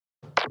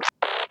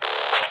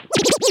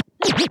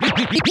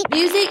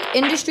Music,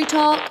 industry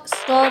talk,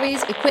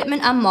 stories,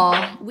 equipment and more.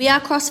 We are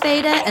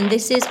Crossfader and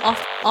this is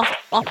off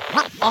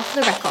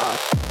the record.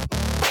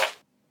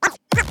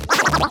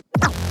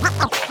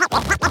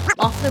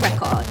 Off the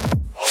record.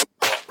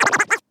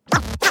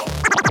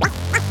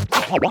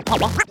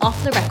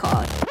 Off the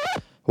record.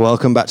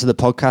 Welcome back to the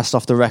podcast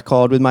Off the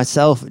Record with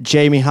myself,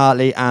 Jamie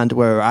Hartley, and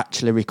we're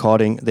actually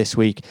recording this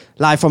week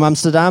live from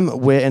Amsterdam.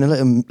 We're in a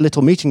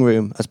little meeting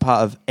room as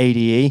part of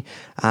ADE,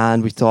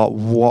 and we thought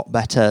what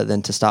better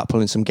than to start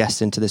pulling some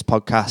guests into this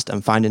podcast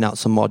and finding out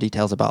some more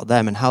details about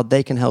them and how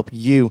they can help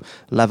you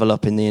level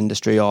up in the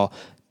industry or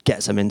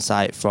get some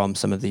insight from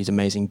some of these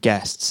amazing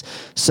guests.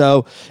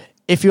 So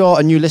if you're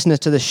a new listener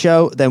to the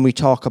show, then we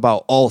talk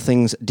about all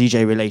things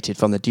DJ related,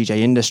 from the DJ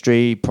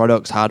industry,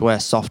 products,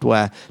 hardware,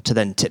 software, to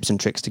then tips and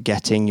tricks to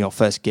getting your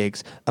first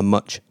gigs and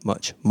much,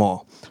 much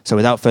more. So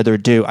without further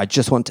ado, I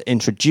just want to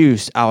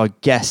introduce our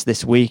guest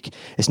this week.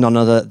 It's none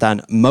other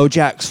than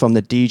Mojax from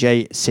the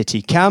DJ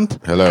City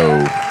Camp. Hello.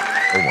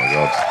 Oh my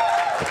God.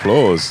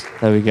 Applause.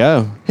 There we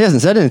go. He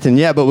hasn't said anything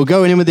yet, but we're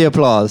going in with the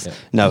applause. Yeah.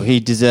 No,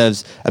 he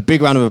deserves a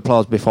big round of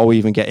applause before we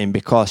even get in,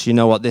 because you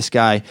know what? This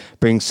guy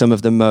brings some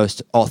of the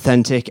most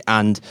authentic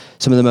and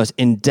some of the most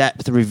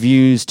in-depth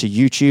reviews to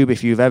YouTube.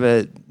 If you've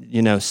ever,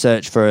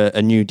 searched for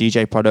a new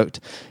DJ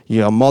product,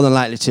 you're more than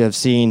likely to have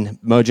seen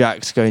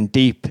Mojax going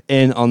deep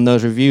in on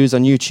those reviews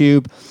on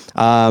YouTube.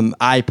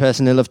 I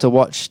personally love to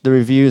watch the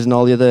reviews and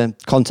all the other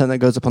content that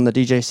goes up on the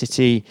DJ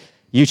City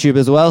YouTube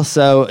as well.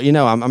 So,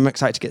 I'm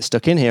excited to get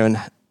stuck in here and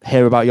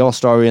hear about your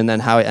story and then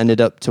how it ended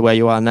up to where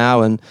you are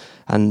now and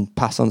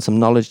pass on some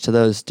knowledge to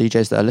those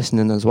DJs that are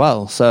listening as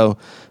well. So,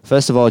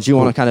 first of all, do you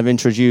want to kind of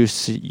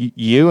introduce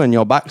you and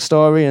your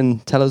backstory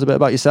and tell us a bit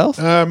about yourself?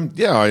 I'm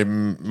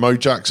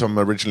Mojax. I'm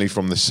originally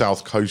from the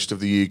south coast of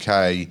the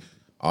UK.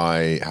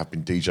 I have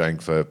been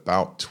DJing for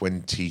about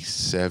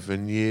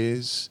 27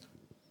 years,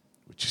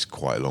 which is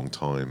quite a long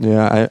time.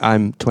 Yeah,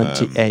 I'm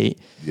 28.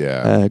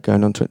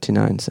 Going on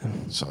 29.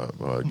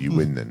 So you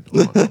win then.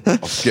 Right.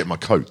 I'll get my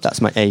coat.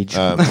 That's my age.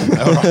 All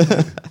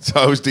right. So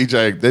I was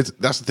DJing.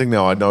 That's the thing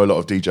now. I know a lot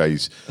of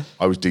DJs.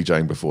 I was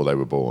DJing before they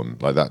were born.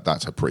 Like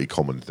that's a pretty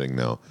common thing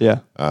now. Yeah.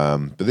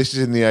 But this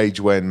is in the age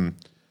when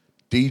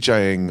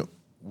DJing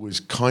was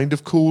kind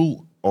of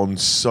cool on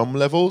some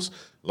levels.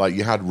 Like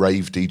you had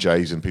rave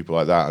DJs and people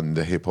like that and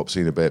the hip hop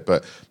scene a bit,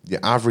 but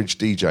the average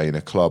DJ in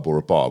a club or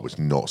a bar was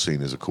not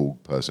seen as a cool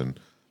person.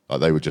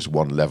 Like they were just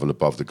one level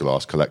above the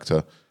glass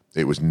collector.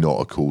 It was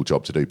not a cool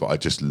job to do, but I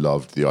just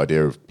loved the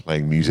idea of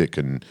playing music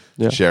and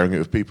sharing it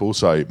with people.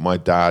 So my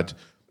dad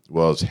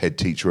was head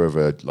teacher of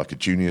a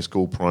junior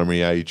school,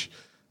 primary age,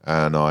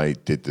 and I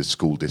did the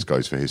school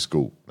discos for his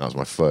school. That was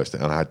my first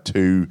thing. And I had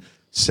two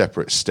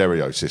separate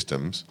stereo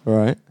systems.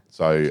 Right.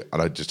 And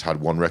I just had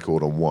one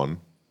record on one,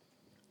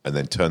 and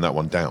then turn that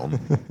one down,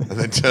 and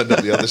then turned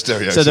up the other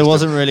stereo So there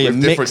wasn't really a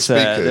different mixer.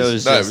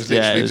 Speakers. It was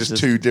literally just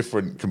two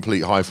different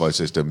complete hi-fi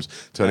systems,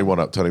 turning one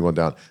up, turning one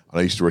down. And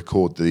I used to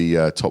record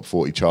the top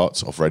 40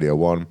 charts off Radio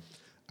 1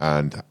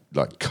 and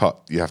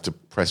you have to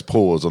press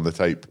pause on the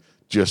tape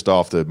just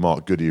after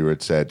Mark Goodyear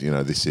had said,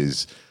 this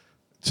is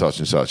such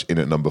and such in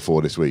at number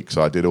 4 this week.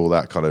 So I did all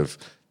that kind of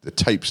the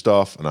tape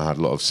stuff, and I had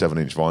a lot of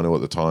 7-inch vinyl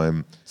at the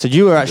time. So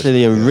you were actually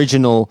the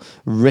original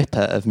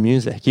ripper of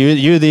music.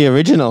 You were the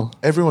original.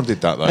 Everyone did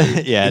that though.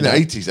 In the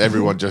 80s,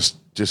 everyone just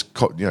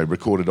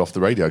recorded off the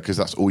radio because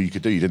that's all you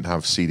could do. You didn't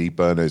have CD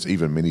burners,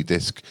 even mini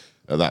disc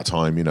at that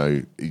time.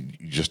 You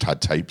just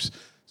had tapes.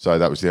 So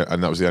that was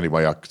the only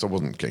way because I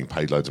wasn't getting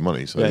paid loads of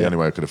money. So the only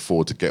way I could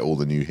afford to get all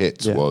the new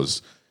hits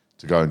was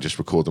to go and just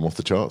record them off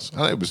the charts.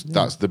 And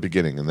that's the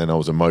beginning. And then I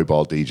was a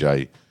mobile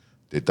DJ,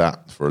 did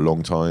that for a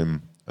long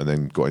time, and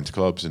then got into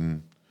clubs,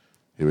 and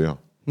here we are.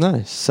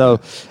 Nice. So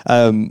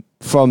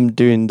from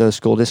doing those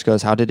school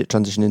discos, how did it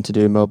transition into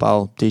doing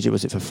mobile DJ?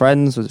 Was it for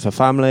friends? Was it for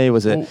family?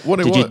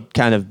 Did you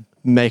kind of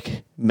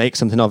make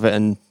something of it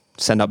and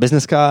send out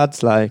business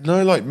cards? No,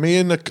 I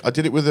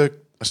did it with I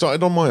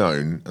started on my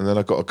own, and then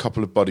I got a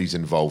couple of buddies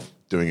involved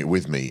doing it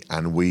with me,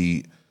 and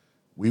we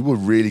were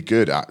really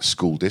good at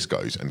school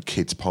discos and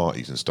kids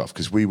parties and stuff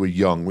because we were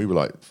young. We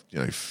were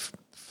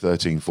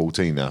 13,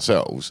 14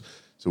 ourselves.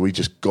 So we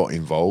just got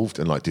involved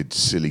and did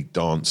silly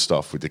dance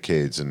stuff with the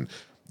kids and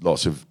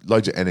loads of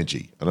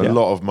energy. And a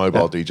lot of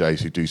mobile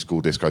DJs who do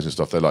school discos and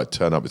stuff, they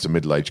turn up. It's a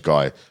middle-aged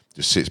guy,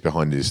 just sits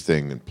behind his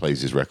thing and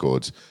plays his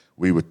records.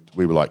 We were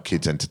like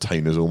kids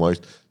entertainers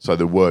almost. So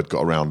the word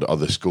got around to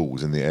other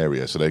schools in the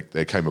area. So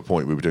there came a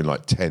point we were doing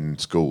 10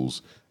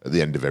 schools at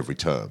the end of every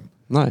term.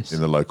 Nice. In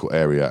the local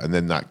area. And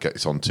then that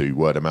gets onto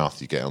word of mouth.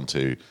 You get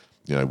onto,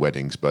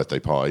 weddings, birthday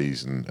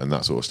parties and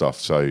that sort of stuff.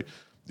 So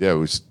it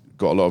was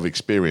got a lot of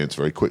experience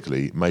very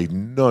quickly, made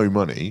no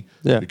money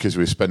because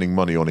we were spending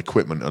money on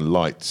equipment and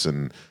lights.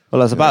 And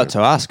well, I was about to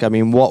ask,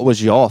 what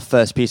was your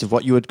first piece of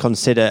what you would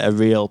consider a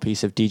real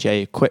piece of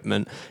DJ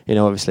equipment?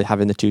 Obviously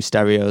having the two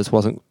stereos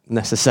wasn't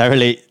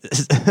necessarily...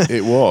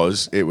 It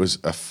was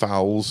a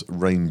Fowls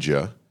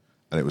Ranger,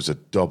 and it was a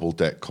double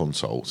deck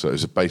console. So it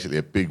was basically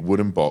a big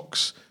wooden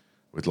box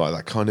with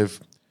that kind of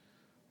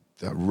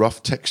that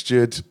rough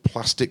textured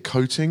plastic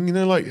coating,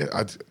 like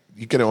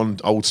you get it on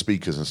old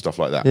speakers and stuff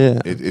like that. Yeah.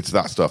 It's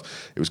that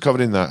stuff. It was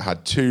covered in that,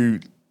 had 2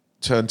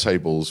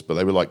 turntables, but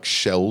they were like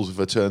shells of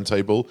a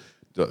turntable,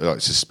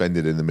 like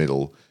suspended in the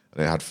middle,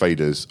 and it had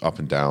faders up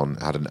and down,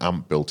 had an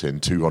amp built in,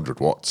 200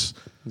 watts.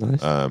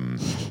 Nice. I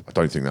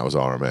don't think that was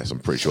RMS. I'm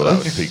pretty sure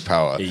that was peak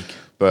power.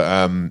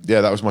 But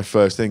that was my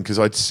first thing, because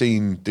I'd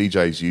seen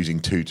DJs using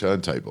 2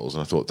 turntables,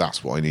 and I thought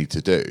that's what I need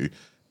to do.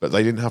 But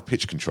they didn't have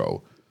pitch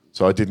control,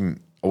 so I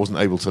wasn't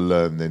able to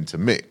learn then to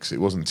mix. It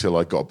wasn't until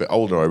I got a bit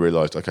older I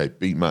realised, okay,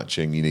 beat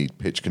matching, you need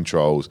pitch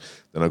controls.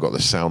 Then I got the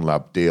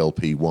SoundLab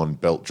DLP1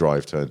 belt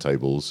drive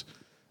turntables,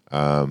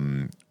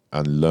 and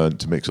learned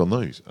to mix on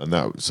those. And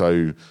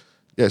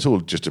it's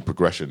all just a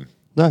progression.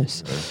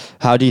 Nice.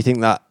 How do you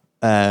think that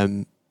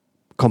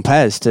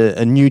compares to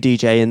a new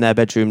DJ in their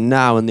bedroom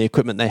now and the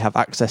equipment they have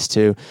access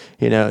to?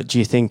 Do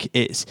you think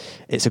it's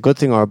a good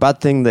thing or a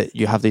bad thing that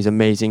you have these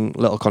amazing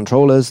little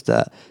controllers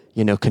that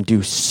can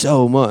do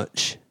so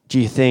much? Do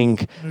you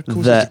think of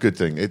course it's a good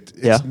thing?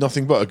 It's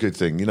nothing but a good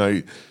thing.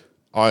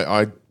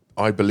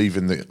 I believe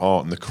in the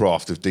art and the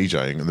craft of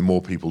DJing, and the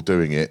more people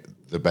doing it,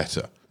 the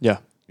better. Yeah.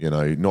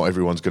 Not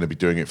everyone's going to be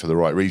doing it for the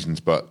right reasons,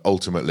 but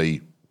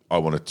ultimately I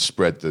want to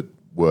spread the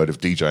word of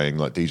DJing,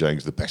 like DJing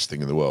is the best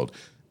thing in the world.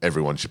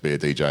 Everyone should be a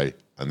DJ.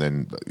 And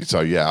then,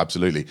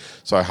 absolutely.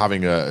 So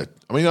having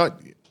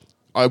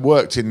I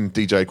worked in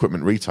DJ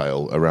equipment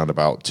retail around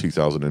about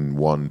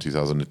 2001,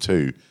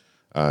 2002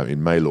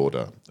 in mail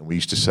order. And we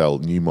used to sell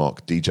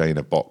Newmark DJ in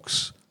a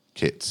box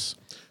kits,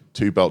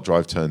 2 belt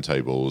drive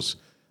turntables,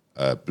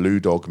 a Blue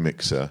Dog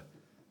mixer,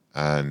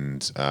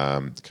 and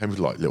came with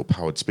like little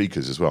powered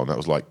speakers as well. And that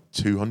was like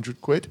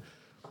 200 quid.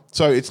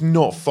 So it's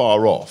not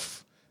far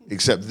off,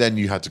 except then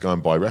you had to go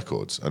and buy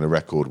records. And a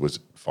record was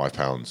 £5,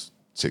 £6,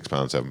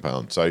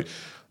 £7. So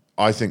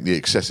I think the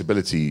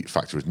accessibility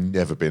factor has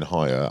never been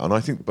higher, and I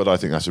think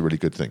that's a really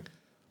good thing,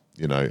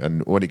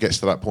 And when it gets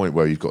to that point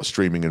where you've got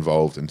streaming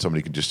involved, and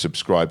somebody can just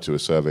subscribe to a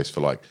service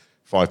for like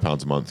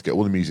 £5 a month, get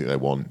all the music they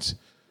want,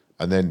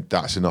 and then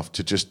that's enough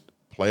to just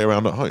play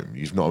around at home.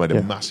 You've not made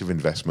a massive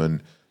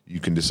investment. You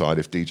can decide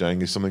if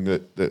DJing is something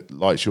that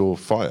lights your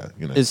fire.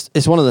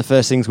 It's one of the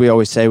first things we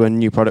always say when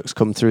new products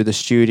come through the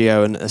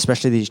studio, and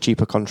especially these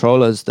cheaper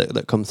controllers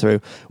that come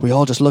through. We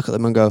all just look at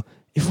them and go,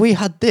 if we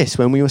had this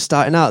when we were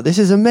starting out, this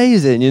is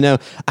amazing.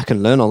 I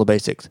can learn all the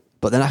basics,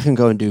 but then I can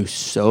go and do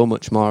so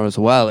much more as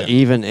well,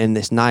 even in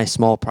this nice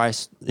small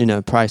price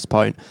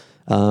point.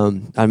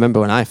 I remember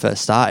when I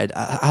first started,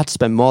 I had to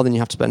spend more than you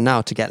have to spend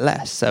now to get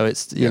less. So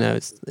it's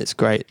it's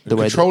great. The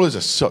controllers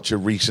are such a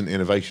recent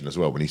innovation as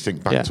well. When you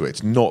think back to it,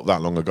 it's not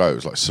that long ago. It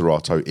was like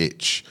Serato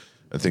Itch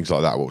and things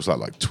like that. What was that,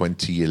 like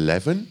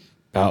 2011?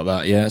 About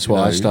that, yeah. That's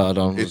what I started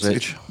on.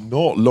 It's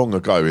not long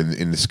ago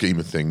in the scheme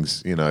of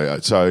things,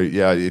 So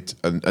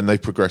and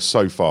they've progressed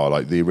so far.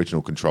 Like the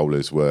original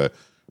controllers were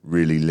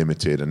really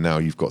limited, and now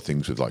you've got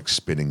things with like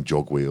spinning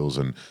jog wheels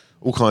and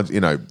all kinds.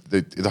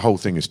 The whole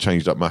thing has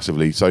changed up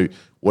massively. So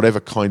whatever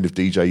kind of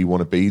DJ you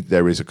want to be,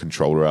 there is a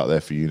controller out there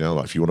for you now.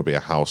 Like if you want to be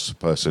a house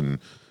person,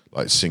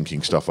 like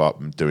syncing stuff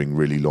up and doing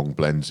really long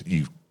blends,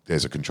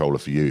 there's a controller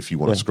for you. If you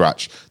want to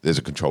scratch, there's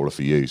a controller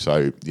for you.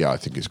 So I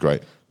think it's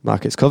great.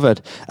 Market's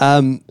covered.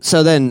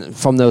 So then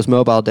from those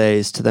mobile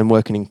days to then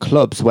working in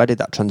clubs, where did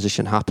that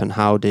transition happen?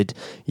 How did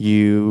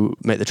you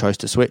make the choice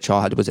to switch,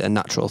 or was it a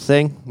natural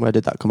thing? Where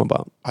did that come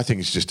about? I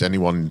think it's just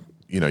anyone,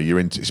 you're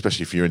into,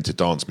 especially if you're into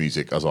dance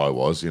music as I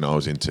was, I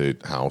was into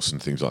house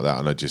and things like that.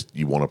 And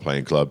you want to play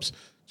in clubs.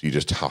 So you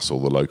just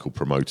hassle the local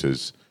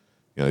promoters.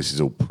 This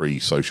is all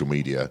pre-social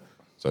media.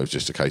 So it's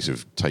just a case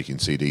of taking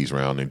CDs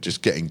around and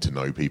just getting to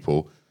know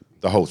people.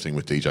 The whole thing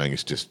with DJing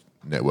is just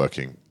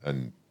networking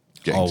and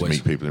getting to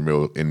meet people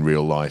in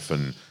real life.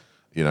 And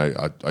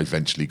I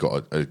eventually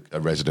got a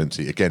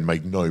residency. Again,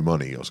 made no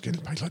money. I was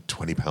getting paid like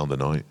 £20 a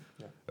night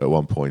at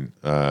one point,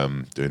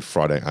 doing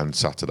Friday and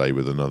Saturday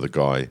with another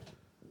guy.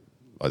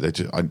 I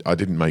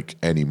didn't make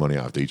any money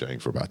out of DJing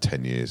for about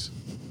 10 years.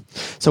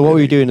 So what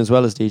were you doing as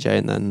well as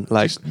DJing then?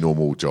 Like just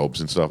normal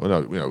jobs and stuff.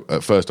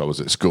 At first I was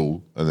at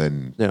school, and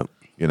then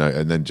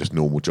and then just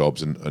normal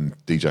jobs, and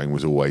DJing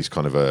was always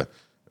kind of a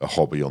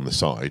hobby on the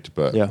side.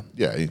 But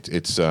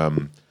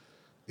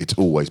it's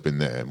always been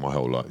there my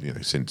whole life.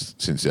 Since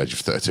the age of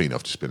 13,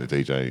 I've just been a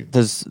DJ.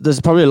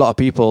 There's probably a lot of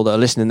people that are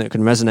listening that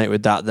can resonate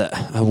with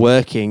that are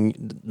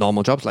working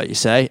normal jobs, like you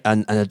say,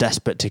 and are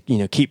desperate to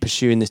keep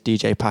pursuing this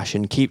DJ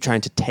passion, keep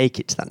trying to take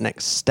it to that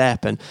next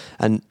step,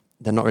 and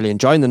they're not really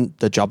enjoying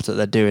the jobs that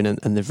they're doing,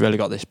 and they've really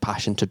got this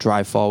passion to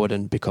drive forward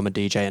and become a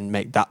DJ and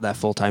make that their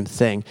full-time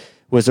thing.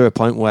 Was there a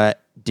point where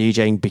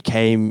DJing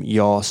became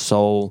your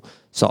sole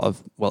sort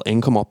of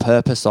income or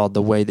purpose, or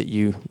the way that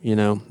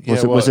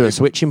was there a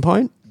switching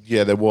point?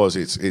 Yeah, there was.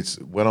 It's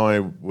when I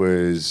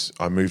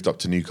moved up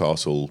to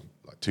Newcastle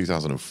like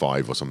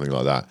 2005 or something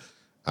like that,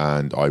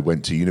 and I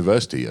went to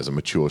university as a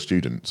mature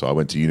student. So I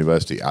went to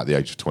university at the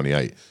age of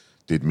 28,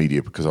 did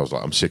media because I was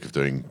like, I'm sick of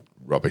doing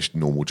rubbish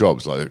normal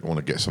jobs. Like I want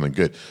to get something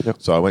good. Yep.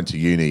 So I went to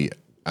uni,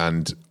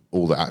 and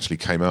all that actually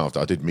came out of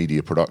that, I did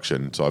media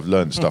production. So I've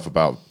learned stuff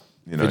about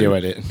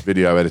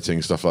video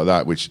editing, stuff like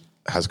that, which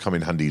has come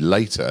in handy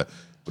later.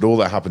 But all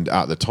that happened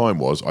at the time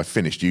was I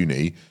finished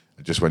uni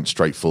and just went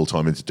straight full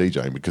time into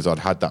DJing because I'd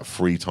had that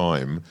free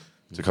time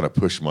to kind of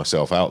push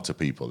myself out to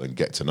people and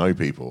get to know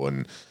people.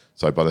 And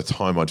so by the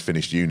time I'd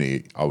finished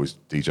uni, I was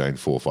DJing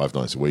 4 or 5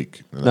 nights a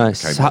week. And that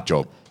became my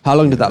job. How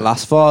long did that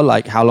last for?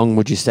 Like, how long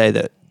would you say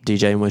that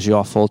DJing was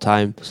your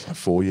full-time like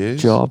 4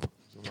 years job?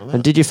 Like,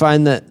 and did you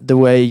find that the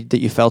way that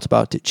you felt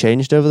about it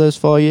changed over those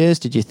 4 years?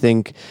 Did you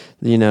think,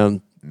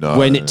 when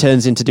it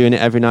turns into doing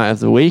it every night of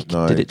the week,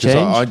 did it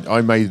change?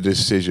 I made a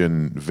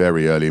decision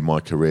very early in my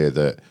career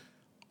that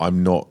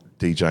I'm not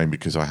DJing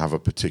because I have a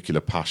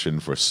particular passion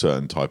for a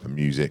certain type of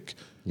music.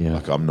 Yeah.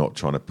 Like, I'm not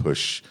trying to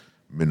push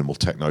minimal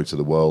techno to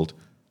the world.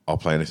 I'll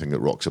play anything that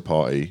rocks a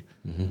party.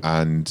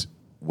 And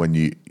when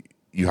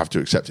you have to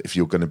accept it. If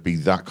you're going to be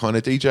that kind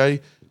of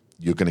DJ,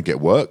 you're going to get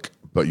work,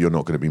 but you're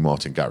not going to be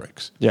Martin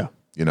Garrix. Yeah.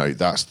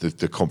 That's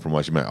the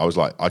compromise you make. I was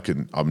like,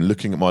 I'm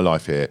looking at my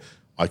life here.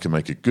 I can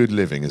make a good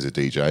living as a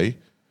DJ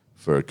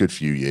for a good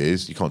few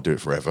years. You can't do it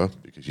forever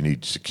because you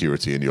need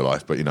security in your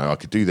life. But, I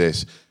could do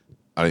this,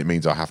 and it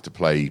means I have to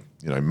play,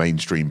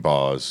 mainstream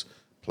bars,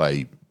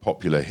 play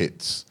popular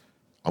hits.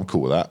 I'm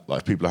cool with that.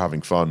 Like, if people are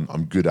having fun,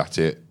 I'm good at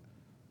it.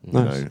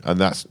 Nice. And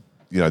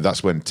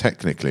that's when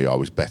technically I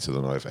was better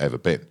than I've ever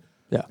been.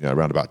 Yeah.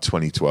 Around about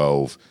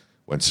 2012,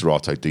 when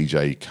Serato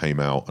DJ came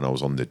out, and I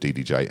was on the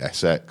DDJ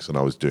SX, and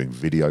I was doing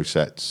video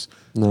sets,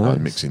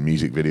 mixing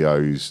music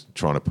videos,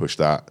 trying to push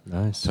that.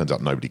 Nice. Turns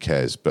out nobody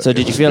cares. But so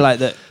did you feel like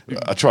that?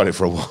 I tried it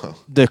for a while.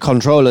 The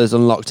controllers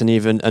unlocked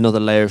another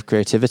layer of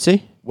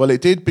creativity? Well,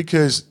 it did,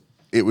 because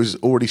it was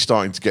already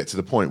starting to get to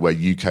the point where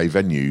UK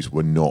venues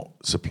were not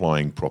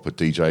supplying proper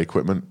DJ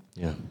equipment.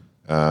 Yeah.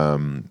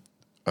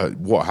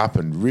 What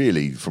happened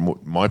really, from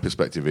what my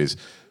perspective is,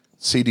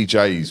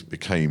 CDJs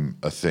became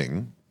a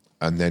thing,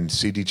 and then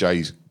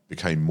CDJs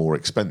became more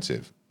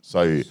expensive.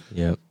 So,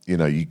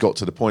 you got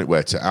to the point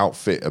where to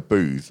outfit a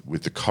booth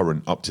with the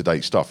current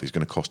up-to-date stuff is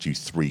going to cost you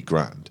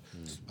 $3,000.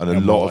 And a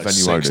lot of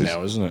venue owners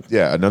now, isn't it?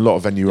 Yeah, and a lot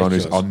of venue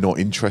owners are not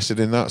interested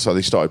in that, so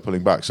they started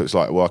pulling back. So it's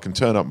like, well, I can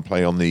turn up and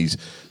play on these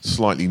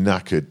slightly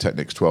knackered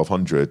Technics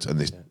 1200s and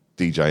this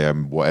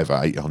DJM whatever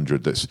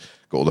 800 that's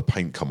got all the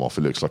paint come off.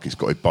 It looks like it's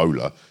got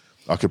Ebola.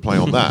 I could play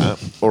on that,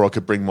 or I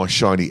could bring my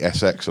shiny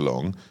SX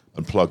along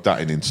and plug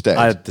that in instead.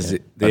 I had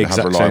the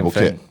exact same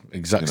thing.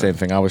 Same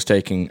thing. I was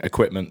taking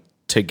equipment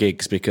to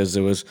gigs because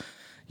there was,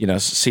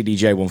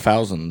 CDJ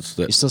 1000s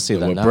that, you still see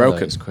that that were now, broken.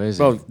 though. It's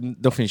crazy. Well,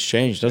 nothing's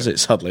changed, has it?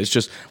 Sadly, it's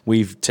just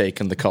we've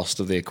taken the cost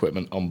of the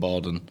equipment on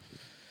board, and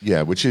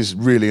which is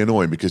really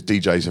annoying because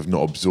DJs have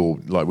not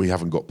absorbed. Like, we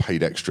haven't got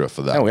paid extra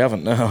for that. No, we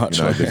haven't. No,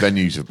 actually, the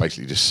venues have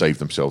basically just saved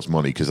themselves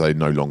money because they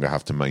no longer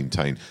have to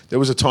maintain. There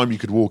was a time you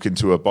could walk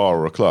into a bar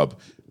or a club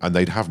and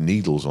they'd have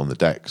needles on the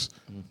decks.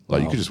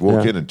 Like, you could just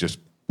walk in and just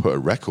put a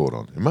record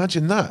on.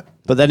 Imagine that.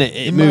 But then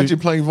imagine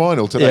playing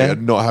vinyl today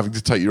and not having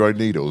to take your own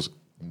needles.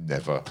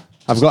 Never.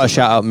 I've got to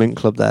shout out Mint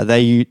Club there.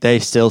 They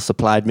still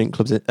supplied Mint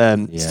Clubs,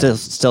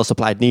 still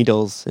supplied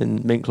needles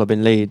in Mint Club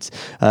in Leeds.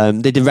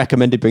 They did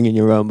recommended bringing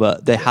your own,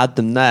 but they had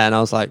them there, and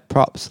I was like,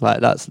 props, like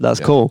that's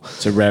cool.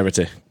 It's a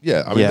rarity.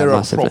 Yeah, I mean, there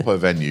massively. are proper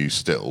venues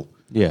still.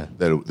 Yeah.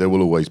 There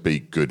will always be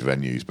good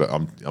venues, but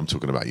I'm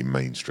talking about your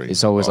mainstream.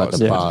 It's always like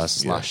the bar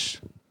Yeah.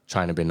 /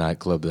 trying to be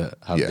nightclub that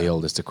have the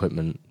oldest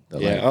equipment.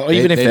 Yeah, Like, or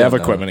even if they have don't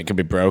know. equipment, it can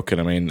be broken.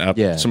 I mean,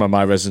 some of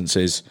my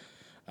residencies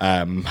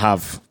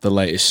have the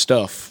latest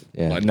stuff,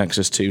 like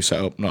Nexus 2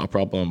 set up, not a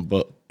problem,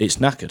 but it's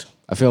knackered.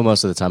 I feel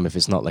most of the time if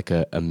it's not like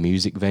a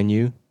music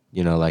venue,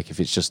 like if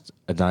it's just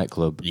a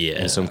nightclub,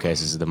 in some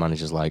cases the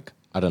manager's like,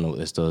 I don't know what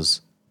this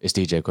does. It's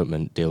DJ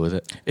equipment, deal with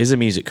it. Is the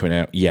music coming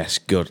out? Yes,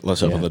 good.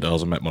 Let's open the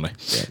doors and make money.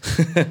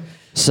 Yeah.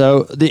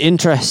 So the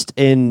interest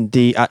in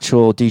the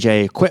actual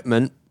DJ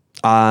equipment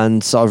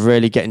and sort of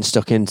really getting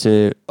stuck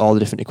into all the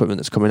different equipment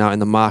that's coming out in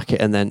the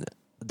market, and then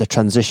the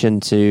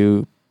transition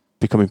to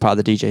becoming part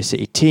of the DJ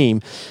City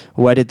team,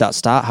 where did that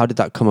start? How did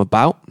that come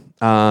about?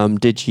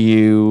 Did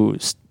you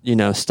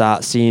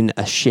start seeing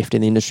a shift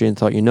in the industry and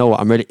thought, what,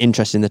 I'm really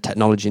interested in the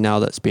technology now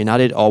that's being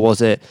added, or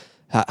was it?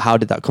 How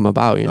did that come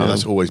about? No,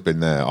 that's always been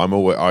there.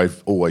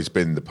 I've always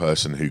been the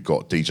person who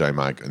got DJ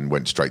Mag and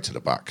went straight to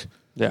the back.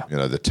 Yeah,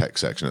 the tech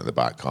section at the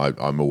back.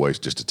 I'm always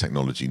just a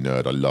technology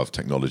nerd. I love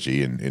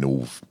technology in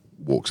all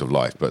walks of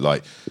life. But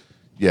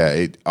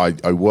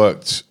I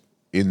worked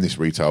in this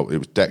retail. It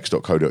was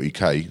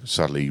Dex.co.uk.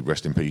 Sadly,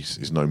 rest in peace,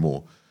 is no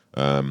more.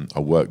 I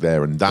worked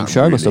there, and that I'm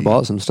sure I must have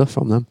bought some stuff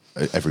from them.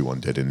 Everyone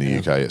did in the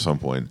UK at some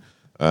point,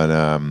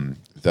 and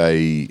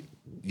that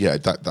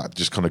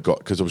just kind of got,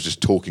 because I was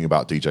just talking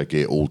about DJ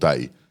gear all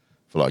day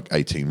for like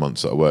 18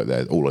 months that I worked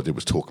there. All I did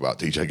was talk about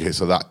DJ gear,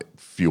 so that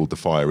fueled the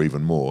fire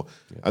even more.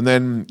 And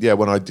then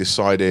when I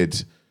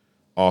decided,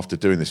 after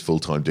doing this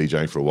full-time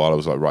DJing for a while, I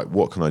was like, right,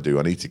 what can I do?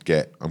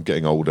 I'm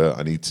getting older.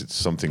 I need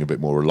something a bit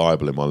more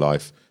reliable in my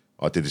life.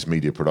 I did this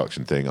media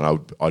production thing,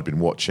 and I'd been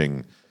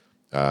watching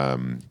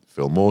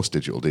Phil Morse,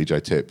 Digital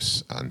DJ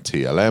Tips, and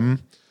TLM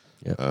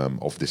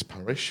of this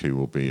parish, who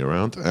will be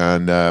around.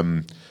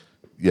 And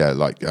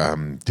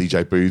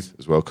DJ Booth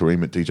as well,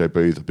 Kareem at DJ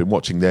Booth. I've been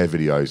watching their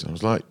videos and I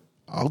was like,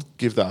 I'll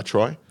give that a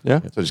try.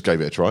 Yeah. So I just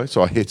gave it a try.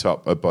 So I hit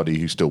up a buddy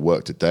who still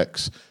worked at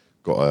Dex,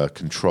 got a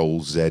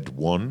Control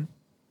Z1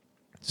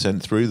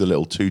 sent through, the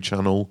little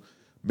 2-channel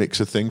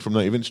mixer thing from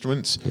Native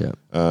Instruments. Yeah.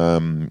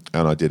 And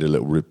I did a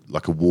little a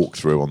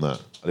walkthrough on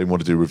that. I didn't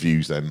want to do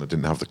reviews then. I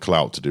didn't have the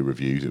clout to do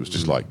reviews. It was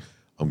just like,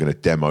 I'm going to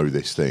demo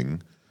this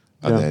thing,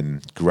 and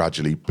then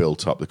gradually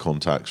built up the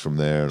contacts from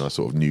there. And I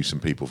sort of knew some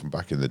people from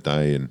back in the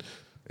day, and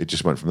it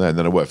just went from there. And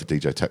then I worked for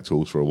DJ Tech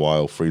Tools for a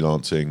while,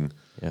 freelancing.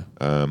 Yeah.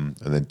 And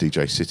then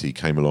DJ City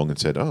came along and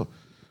said, "Oh,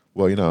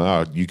 well, you know,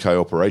 our UK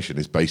operation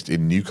is based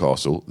in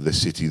Newcastle, the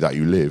city that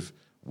you live.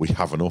 We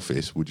have an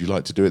office. Would you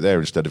like to do it there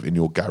instead of in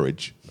your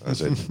garage?" I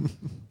said,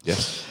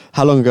 "Yes."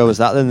 How long ago was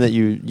that then that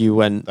you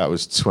went? That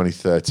was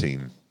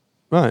 2013.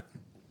 Right.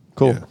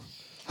 Cool. Yeah.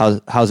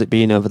 How's it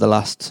been over the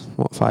last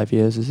 5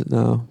 years? Is it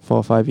now 4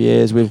 or 5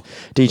 years with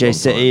DJ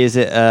City? time. Is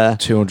it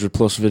 200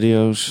 plus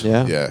videos?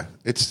 Yeah. Yeah,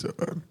 it's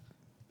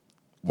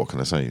what can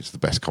I say? It's the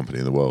best company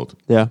in the world.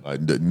 Yeah.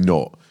 I'm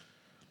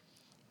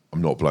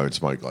not blowing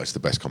smoke. Like, it's the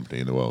best company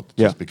in the world.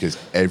 Yeah. Just because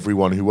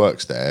everyone who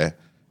works there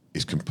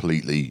is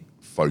completely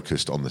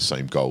focused on the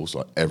same goals.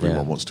 Like,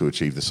 everyone wants to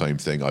achieve the same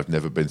thing. I've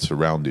never been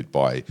surrounded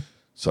by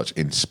such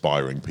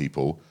inspiring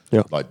people.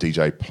 Yeah. Like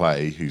DJ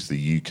Play, who's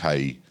the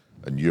UK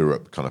and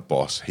Europe kind of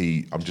boss.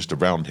 I'm just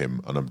around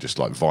him and I'm just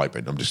like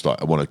vibing. I'm just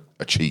like, I want to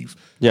achieve.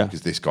 Yeah.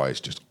 Because this guy is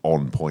just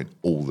on point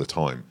all the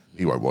time.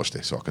 He won't watch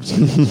this, so I can say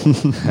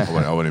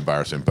I won't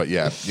embarrass him. But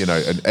yeah, you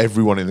know, and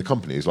everyone in the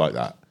company is like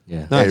that.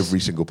 Yeah. Nice. Every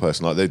single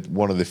person. Like, they're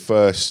one of the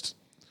first.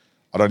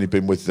 I'd only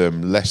been with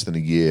them less than a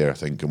year, I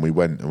think, and we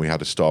went and we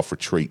had a staff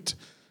retreat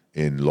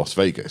in Las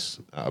Vegas,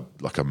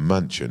 like a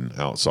mansion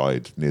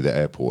outside near the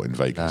airport in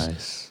Vegas.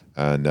 Nice.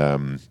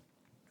 And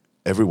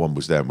everyone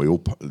was there. And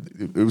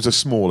it was a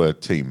smaller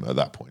team at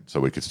that point,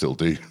 so we could still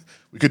do.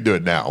 We could do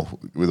it now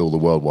with all the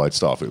worldwide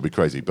staff. It would be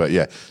crazy, but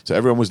yeah. So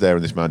everyone was there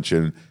in this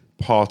mansion,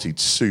 partied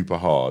super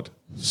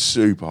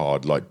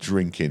hard, like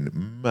drinking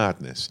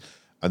madness.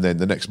 And then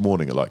the next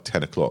morning at like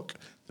 10 o'clock,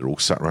 they're all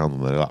sat around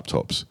on their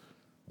laptops,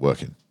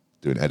 working,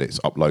 doing edits,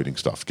 uploading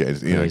stuff, getting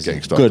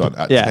stuff Good. done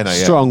at 10 a.m.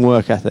 Strong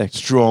work ethic.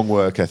 Strong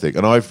work ethic.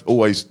 And I've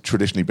always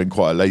traditionally been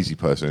quite a lazy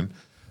person.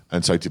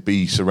 And so to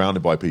be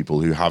surrounded by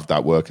people who have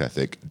that work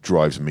ethic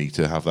drives me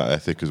to have that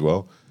ethic as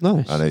well.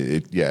 Nice. And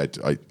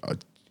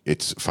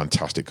it's a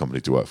fantastic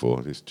company to work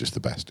for. It's just the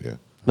best, yeah.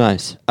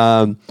 Nice.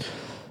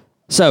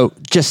 So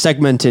just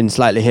segmenting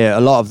slightly here,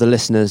 a lot of the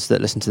listeners that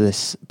listen to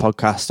this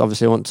podcast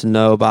obviously want to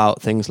know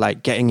about things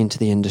like getting into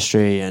the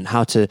industry and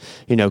how to,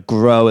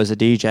 grow as a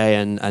DJ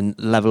and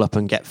level up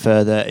and get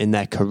further in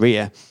their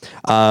career.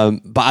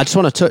 But I just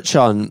want to touch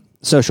on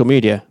social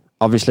media.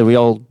 Obviously, we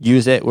all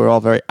use it. We're all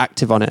very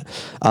active on it.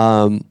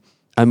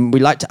 And we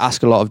like to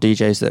ask a lot of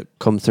DJs that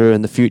come through,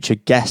 and the future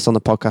guests on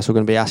the podcast are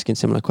going to be asking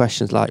similar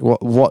questions like,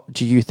 what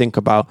do you think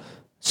about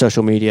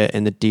social media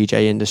in the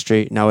DJ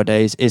industry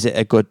nowadays? Is it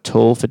a good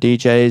tool for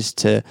DJs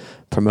to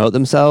promote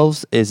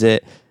themselves? Is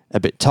it a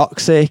bit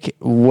toxic?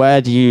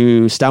 Where do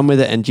you stand with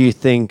it? And do you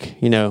think,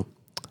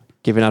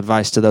 giving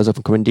advice to those up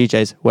and coming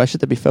DJs, where should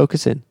they be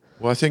focusing?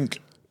 Well, I think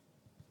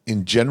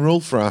in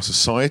general, for our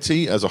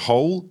society as a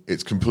whole,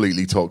 it's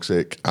completely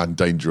toxic and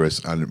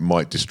dangerous, and it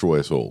might destroy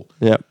us all.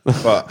 Yeah.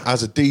 But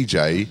as a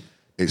DJ,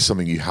 it's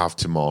something you have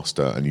to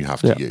master and you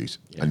have to use.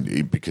 Yeah.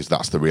 And because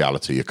that's the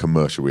reality, a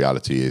commercial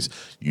reality is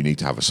you need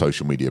to have a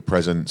social media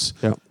presence.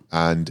 Yeah.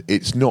 And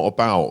it's not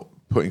about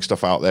putting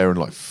stuff out there and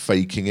like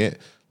faking it.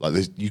 Like,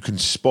 you can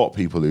spot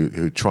people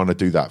who are trying to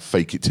do that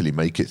fake it till you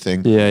make it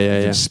thing. You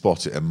can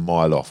spot it a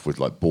mile off with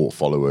like bought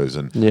followers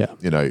and,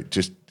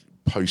 just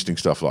posting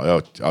stuff like,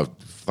 oh,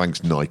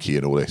 thanks Nike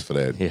and all this for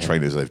their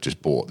trainers they've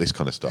just bought, this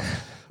kind of stuff.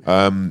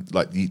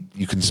 Like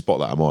you can spot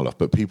that a mile off,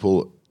 but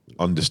people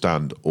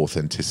understand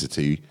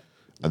authenticity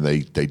and they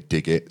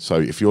dig it. So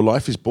if your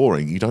life is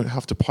boring, you don't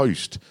have to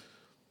post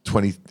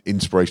 20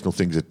 inspirational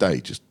things a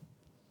day. Just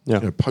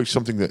post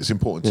something that's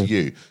important to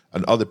you,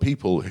 and other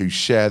people who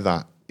share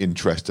that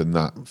interest and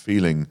that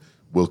feeling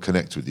will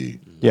connect with you.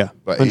 Yeah,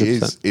 but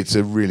 100%. It's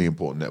a really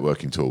important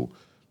networking tool.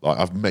 Like,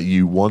 I've met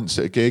you once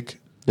at a gig.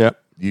 Yeah,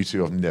 you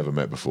two I've never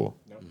met before.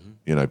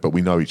 But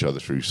we know each other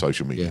through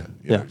social media.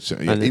 So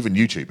even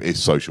YouTube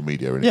is social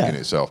media in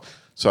itself.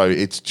 So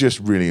it's just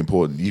really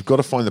important. You've got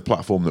to find the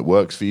platform that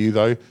works for you,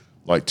 though.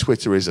 Like,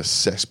 Twitter is a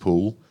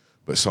cesspool,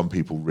 but some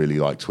people really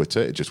like Twitter.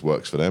 It just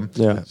works for them.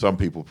 Yeah. Some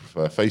people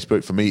prefer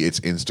Facebook. For me, it's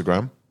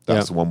Instagram.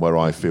 That's the one where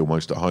I feel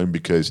most at home,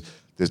 because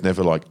there's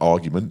never like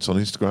arguments on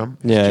Instagram.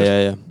 It's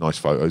just nice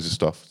photos and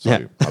stuff.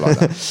 So I like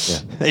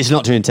that. It's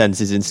not too intense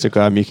as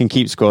Instagram. You can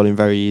keep scrolling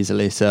very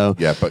easily. So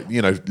yeah, but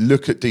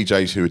look at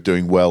DJs who are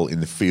doing well in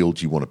the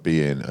field you want to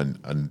be in,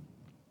 and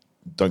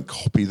don't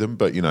copy them,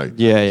 but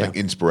take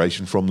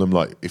inspiration from them.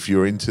 Like, if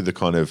you're into the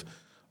kind of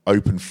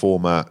open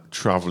format,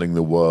 traveling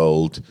the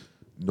world,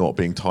 not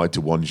being tied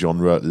to one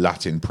genre,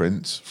 Latin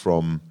Prince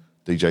from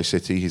DJ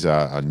City, he's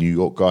a New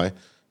York guy.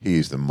 he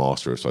is the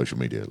master of social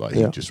media. Like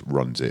he just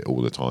runs it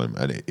all the time.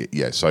 And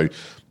so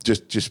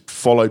just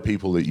follow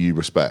people that you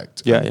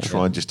respect and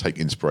try and just take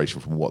inspiration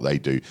from what they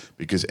do,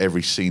 because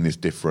every scene is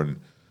different.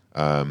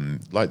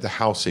 Like the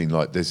house scene,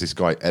 like there's this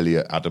guy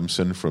Elliot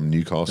Adamson from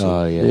Newcastle,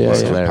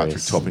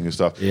 Patrick Topping and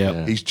stuff.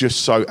 He's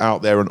just so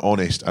out there and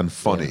honest and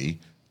funny,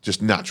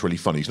 just naturally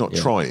funny. He's not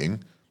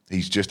trying.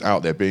 He's just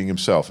out there being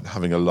himself and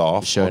having a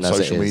laugh on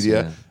social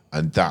media,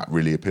 and that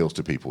really appeals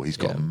to people. He's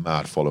got a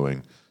mad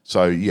following.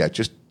 So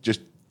just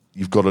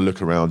you've got to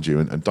look around you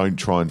and don't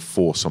try and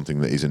force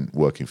something that isn't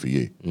working for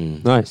you.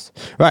 Nice.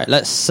 Right,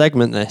 let's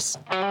segment this.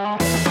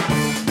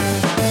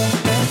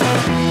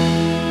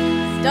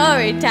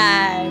 Story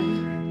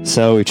time.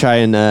 So we try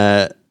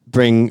and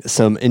bring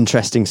some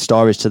interesting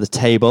stories to the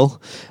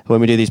table when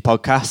we do these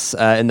podcasts.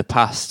 In the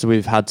past,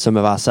 we've had some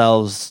of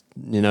ourselves,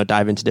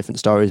 dive into different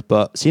stories.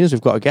 But seeing as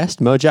we've got a guest,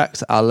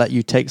 Mojax, I'll let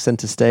you take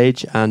centre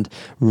stage and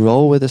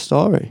roll with a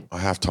story. I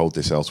have told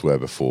this elsewhere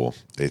before.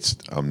 It's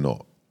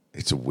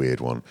a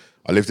weird one.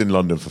 I lived in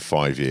London for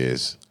 5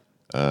 years,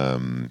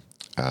 and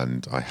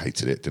I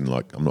hated it. I'm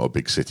not a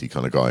big city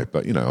kind of guy,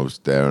 but I was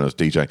there and I was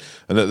DJing.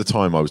 And at the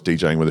time, I was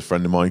DJing with a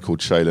friend of mine called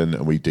Shaylin,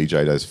 and we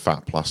DJ'd as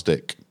Fat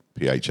Plastic,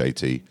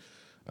 PHAT.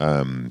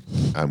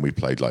 And we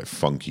played like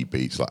funky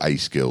beats, like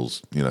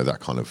A-Skills, that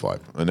kind of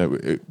vibe.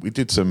 And we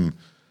did some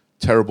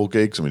terrible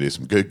gigs and we did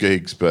some good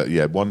gigs, but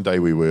one day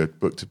we were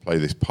booked to play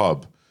this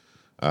pub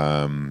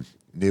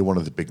near one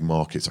of the big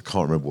markets. I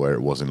can't remember where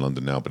it was in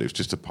London now, but it was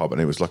just a pub, and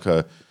it was like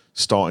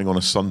starting on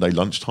a Sunday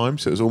lunchtime,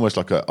 so it was almost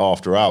like a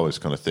after hours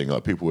kind of thing.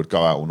 Like people would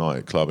go out all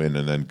night clubbing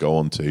and then go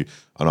on to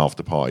an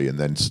after party and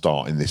then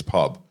start in this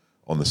pub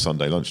on the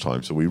Sunday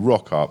lunchtime. So we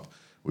rock up.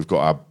 We've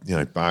got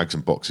our bags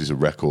and boxes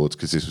of records,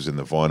 because this was in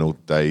the vinyl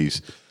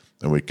days,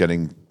 and we're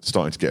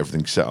starting to get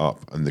everything set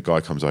up. And the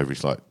guy comes over.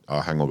 He's like,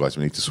 "Oh, hang on, guys,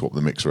 we need to swap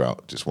the mixer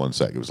out. Just one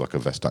sec." It was like a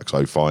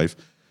Vestax 05.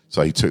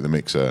 So he took the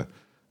mixer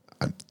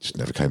and just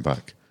never came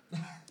back.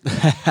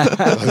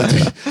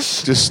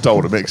 Just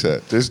stole the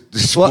mixer.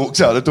 Just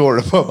walked out the door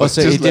of the pub. Oh,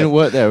 so he didn't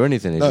work there or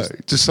anything?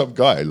 Just some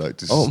guy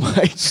stole the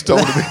mixer.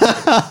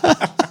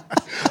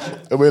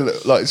 And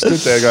we're stood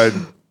there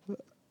going,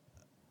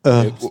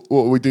 what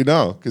do we do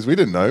now? Because we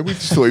didn't know. We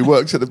just thought he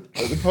worked at the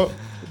pub.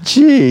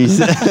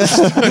 Jeez.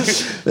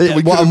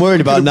 What I'm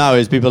worried about now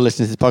is people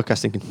listening to this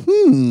podcast thinking,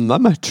 I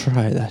might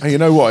try that. And you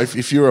know what?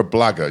 If you're a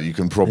blagger, you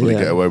can probably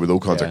get away with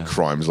all kinds of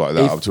crimes like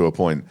that up to a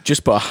point.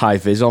 Just put a high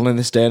vis on in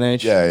this day and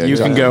age. You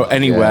can go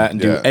anywhere and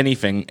do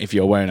anything if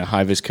you're wearing a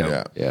high vis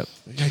coat. Yeah,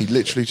 he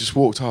literally just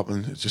walked up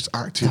and just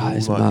acted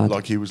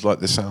like he was like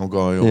the sound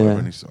guy or whatever.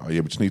 And he said,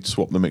 we just need to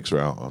swap the mixer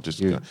out. I'll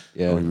just we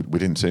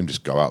didn't see him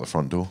just go out the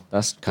front door.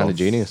 That's kind of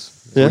genius.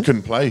 We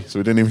couldn't play, so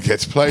we didn't even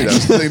get to play. That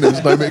was the thing. There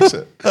was no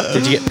mixer.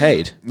 Did you get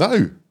paid?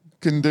 No,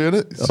 couldn't do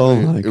it. So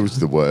it was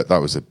the worst. That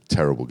was a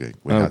terrible gig.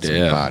 We had some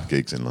bad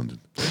gigs in London.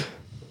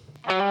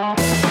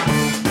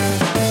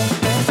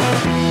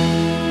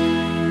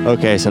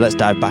 Okay, so let's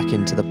dive back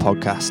into the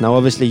podcast. Now,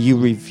 obviously, you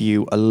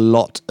review a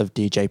lot of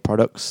DJ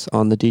products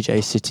on the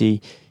DJ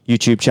City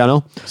YouTube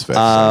channel.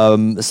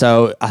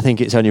 So I think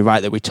it's only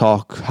right that we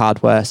talk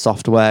hardware,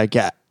 software,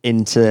 get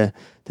into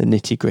the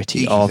nitty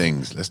gritty of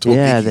things. Let's talk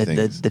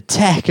things. The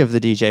tech of the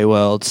DJ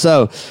world.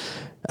 So,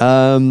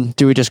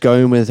 do we just go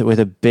in with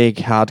a big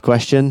hard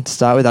question to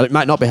start with? It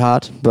might not be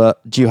hard, but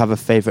do you have a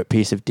favorite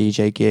piece of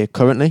DJ gear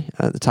currently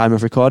at the time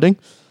of recording?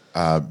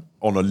 On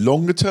a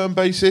longer term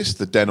basis,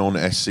 the Denon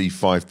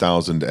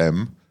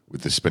SC5000M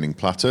with the spinning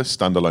platter,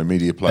 standalone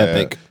media player,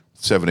 epic.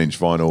 7-inch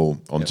vinyl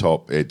on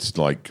top. It's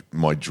like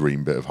my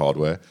dream bit of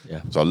hardware.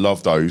 So I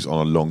love those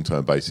on a long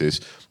term basis.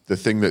 The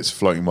thing that's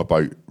floating my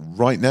boat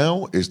right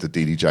now is the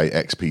DDJ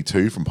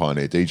XP2 from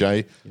Pioneer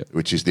DJ,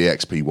 which is the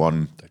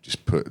XP1. They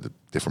just put the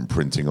different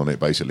printing on it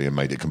basically and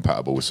made it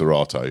compatible with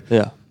Serato.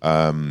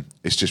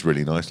 It's just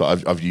really nice.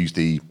 Like I've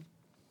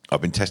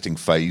been testing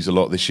Phase a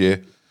lot this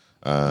year,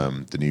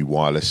 the new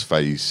wireless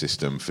Phase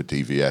system for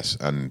DVS,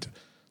 and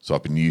so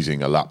I've been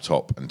using a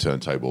laptop and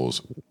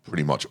turntables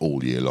pretty much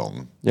all year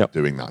long,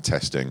 doing that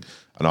testing.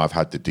 And I've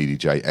had the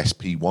DDJ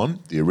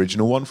SP1, the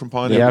original one from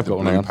Pioneer, with the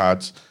blue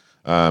pads.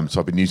 So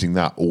I've been using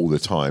that all the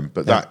time,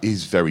 but that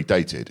is very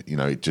dated.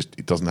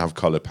 It doesn't have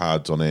color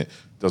pads on it,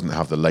 doesn't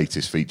have the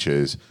latest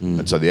features.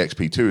 And so the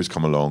XP2 has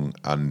come along,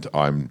 and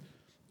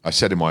I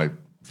said in my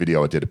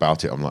video I did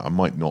about it, I'm like, I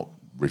might not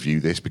review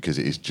this because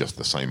it is just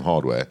the same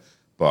hardware,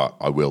 but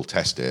I will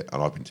test it.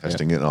 And I've been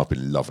testing it and I've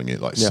been loving it.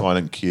 Like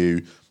Silent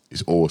Q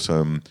is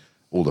awesome.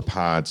 All the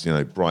pads,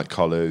 bright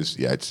colors.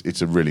 Yeah,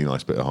 it's a really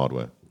nice bit of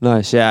hardware.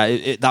 Nice,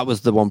 yeah. That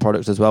was the one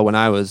product as well. When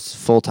I was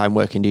full-time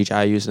working DJ,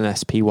 I used an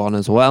SP1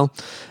 as well.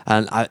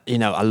 And I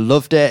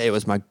loved it. It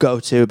was my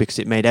go-to because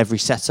it made every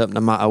setup, no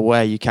matter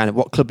where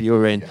what club you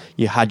were in,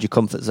 you had your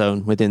comfort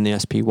zone within the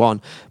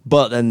SP1.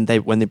 But then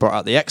when they brought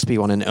out the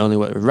XP1 and it only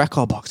worked with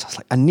record box, I was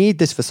like, I need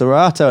this for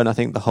Serato. And I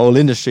think the whole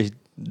industry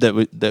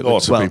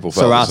Lots of people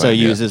felt the Serato same,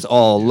 users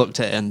all looked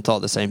at it and thought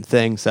the same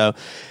thing. So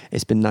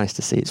it's been nice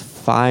to see it's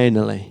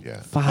finally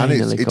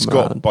and it's come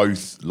got around.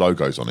 both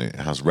logos on it. It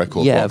has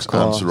Record Yeah, Box of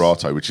and course.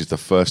 Serato, which is the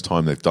first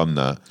time they've done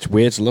that. It's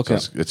weird to look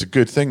at. It's a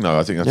good thing, though.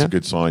 I think that's a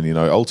good sign. You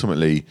know,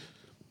 ultimately,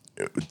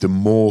 the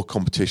more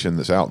competition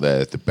that's out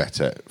there, the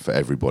better for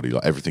everybody.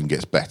 Like everything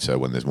gets better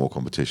when there's more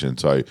competition.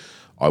 So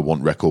I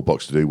want Record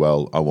Box to do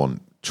well. I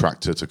want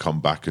Traktor to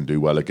come back and do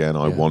well again.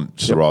 I want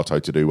Serato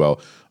to do well.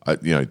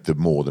 The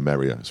more the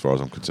merrier, as far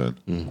as I'm concerned.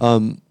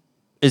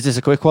 Is this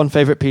a quick one?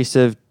 Favorite piece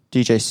of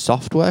DJ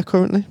software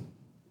currently?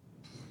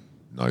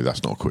 No,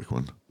 that's not a quick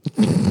one.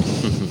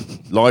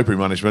 Library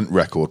management,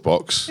 Record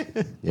Box.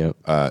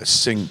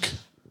 Sync,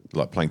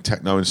 like playing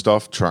techno and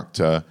stuff,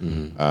 Traktor.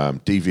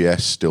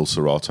 DVS, still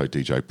Serato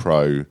DJ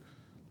Pro.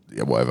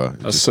 Yeah, whatever.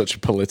 That's such a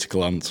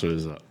political answer,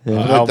 is that?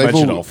 Yeah. I'll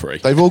mention all three.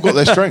 They've all got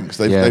their strengths.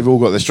 They've all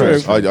got their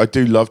strengths. True. I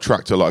do love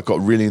Traktor. Like, I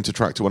got really into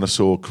Traktor when I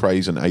saw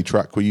Craze and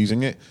A-Track were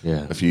using it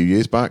a few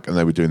years back, and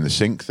they were doing the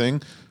sync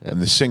thing. And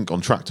the sync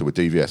on Traktor with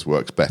DVS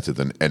works better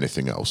than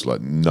anything else.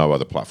 Like, no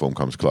other platform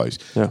comes close.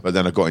 Yeah. But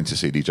then I got into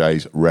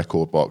CDJs,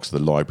 Record Box, the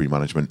library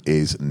management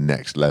is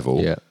next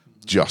level. Yeah.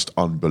 Just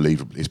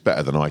unbelievable. It's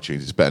better than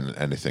iTunes. It's better than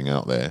anything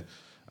out there.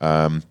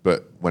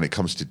 But when it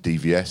comes to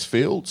DVS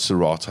field,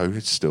 Serato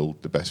is still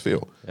the best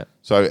feel. Yeah.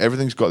 So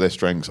everything's got their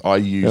strengths. I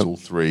use all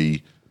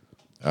three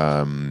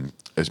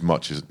as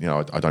much as,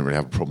 I don't really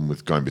have a problem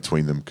with going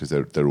between them because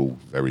they're all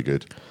very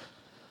good.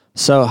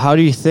 So how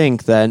do you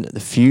think then the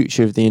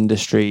future of the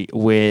industry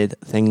with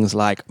things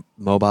like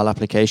mobile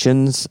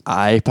applications,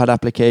 iPad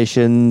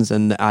applications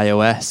and the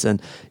iOS and,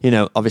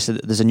 obviously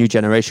there's a new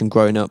generation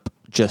growing up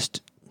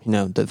just,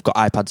 they've got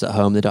iPads at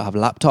home, they don't have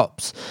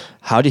laptops.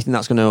 How do you think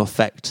that's going to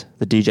affect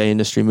the DJ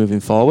industry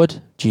moving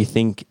forward? Do you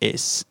think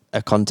it's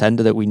a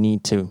contender that we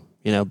need to,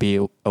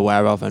 be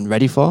aware of and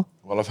ready for?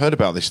 Well, I've heard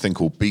about this thing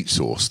called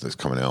BeatSource that's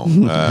coming out,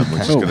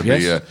 which is going to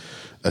be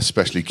a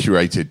specially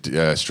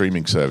curated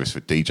streaming service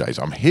for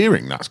DJs. I'm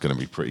hearing that's going to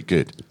be pretty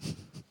good.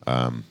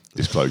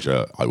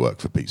 Disclosure, I work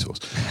for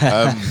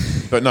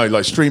BeatSource. But no,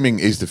 like streaming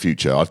is the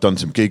future. I've done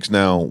some gigs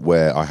now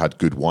where I had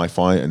good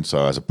Wi-Fi, and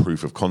so as a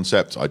proof of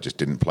concept, I just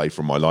didn't play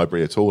from my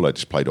library at all. I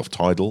just played off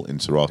Tidal in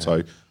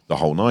Serato the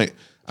whole night.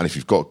 And if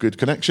you've got good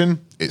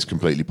connection, it's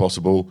completely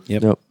possible.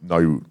 Yep.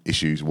 No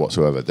issues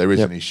whatsoever. There is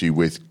an issue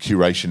with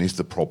curation is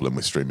the problem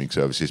with streaming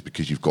services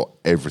because you've got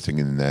everything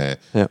in there.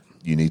 Yep.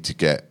 You need to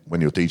get,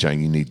 when you're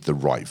DJing, you need the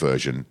right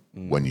version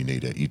when you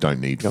need it. You don't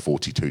need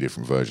 42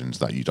 different versions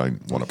that you don't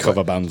want to play.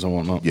 Cover bands and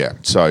whatnot. Yeah.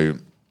 So,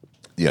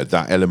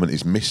 that element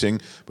is missing.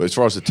 But as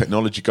far as the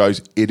technology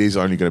goes, it is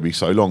only going to be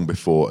so long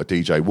before a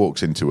DJ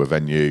walks into a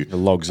venue. It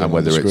logs in and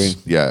whether on the it's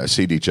screen. a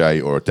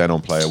CDJ or a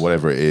Denon player,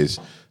 whatever it is,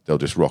 they'll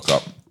just rock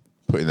up,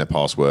 put in their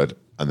password,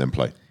 and then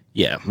play.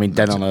 Yeah, I mean,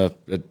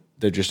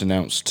 they just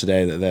announced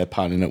today that they're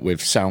partnering up with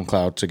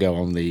SoundCloud to go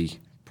on the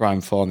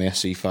Prime 4 and the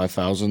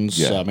SC5000s.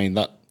 Yeah. So, I mean,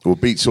 that... Well,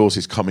 BeatSource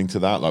is coming to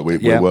that. Like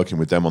we're working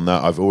with them on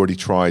that. I've already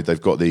tried.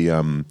 They've got they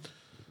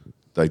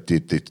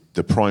did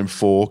the Prime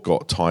 4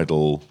 got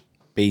Tidal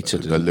beta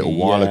a little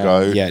while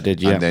ago. Yeah, it did,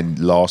 yeah. And then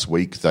last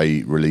week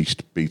they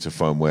released beta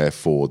firmware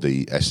for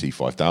the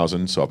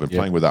SC5000. So I've been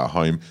playing with that at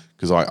home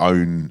because I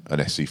own an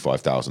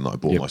SC5000 that I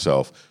bought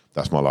myself.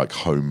 That's my like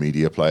home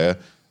media player.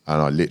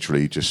 And I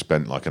literally just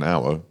spent like an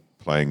hour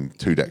playing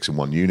 2 decks in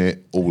one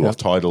unit, all off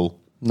Tidal.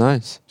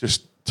 Nice.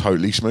 Just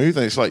totally smooth.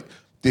 And it's like,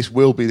 this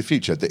will be the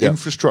future. The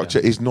infrastructure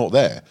is not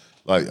there.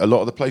 Like a lot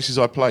of the places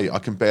I play, I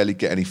can barely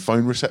get any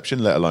phone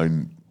reception, let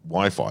alone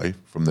Wi-Fi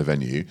from the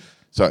venue.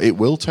 So it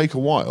will take a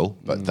while,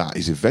 but that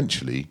is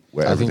eventually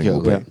where everything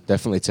will be.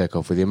 Definitely take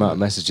off with the amount of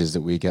messages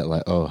that we get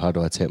like, oh, how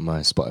do I take my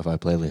Spotify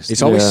playlist?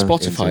 It's always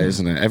Spotify,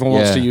 isn't it? Everyone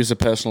wants to use a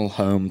personal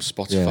home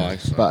Spotify. Yeah.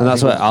 So. And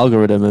that's where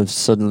Algorithm have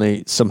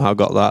suddenly somehow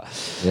got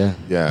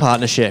that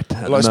partnership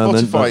at Like the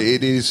moment.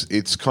 Spotify,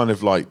 it's kind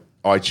of like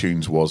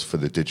iTunes was for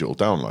the digital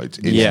downloads.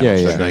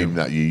 It's the name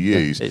that you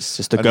use. It's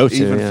just a go-to.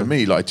 Even for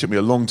me, like it took me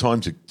a long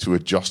time to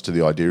adjust to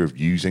the idea of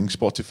using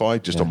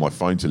Spotify just on my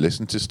phone to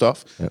listen to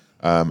stuff. Yep.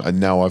 And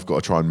now I've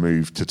got to try and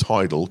move to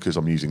Tidal because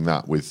I'm using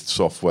that with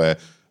software,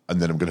 and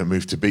then I'm going to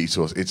move to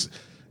BeatSource.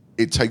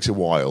 It takes a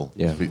while.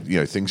 Yeah.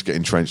 Things get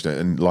entrenched,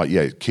 and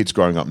kids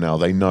growing up now,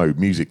 they know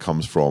music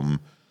comes from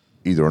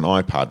either an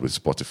iPad with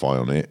Spotify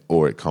on it,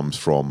 or it comes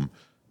from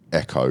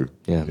Echo.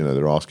 Yeah.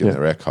 They're asking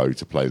their Echo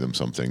to play them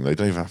something. They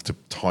don't even have to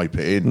type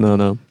it in.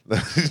 No.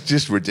 It's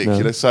just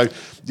ridiculous. No. So,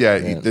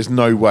 there's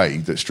no way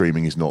that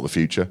streaming is not the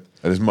future.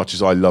 And as much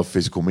as I love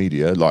physical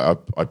media, like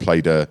I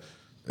played a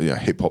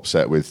hip-hop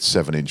set with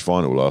 7-inch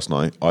vinyl last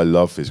night. I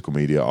love physical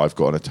media. I've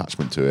got an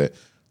attachment to it.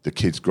 The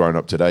kids growing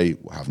up today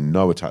have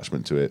no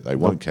attachment to it. They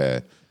won't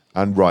care.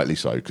 And rightly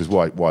so, because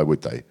why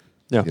would they?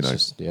 Yeah.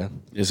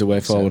 Is a way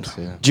forward.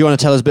 Do you want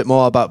to tell us a bit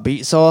more about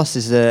BeatSource?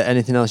 Is there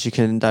anything else you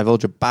can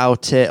divulge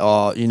about it,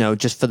 or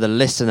just for the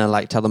listener,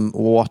 like tell them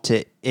what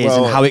it is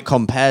and how it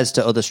compares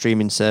to other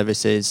streaming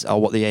services,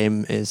 or what the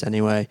aim is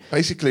anyway?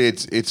 Basically,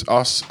 it's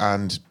us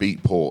and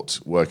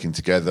Beatport working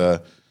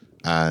together,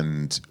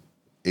 and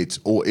it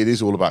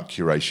is all about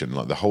curation.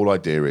 Like the whole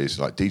idea is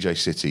like DJ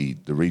City.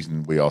 The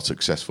reason we are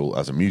successful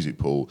as a music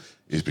pool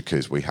is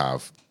because we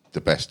have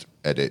the best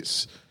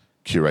edits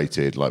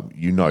curated. Like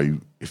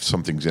if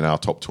something's in our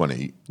top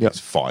 20, it's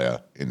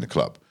fire in the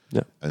club.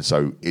 Yeah. And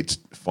so it's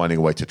finding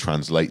a way to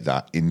translate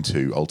that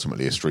into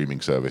ultimately a streaming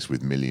service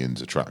with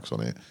millions of tracks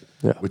on it,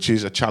 which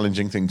is a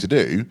challenging thing to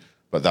do.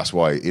 But that's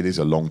why it is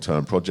a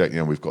long-term project.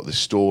 We've got the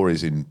store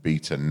is in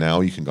beta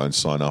now. You can go and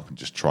sign up and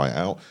just try it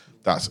out.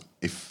 That's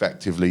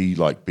effectively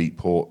like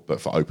Beatport, but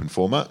for open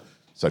format.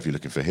 So if you're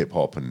looking for hip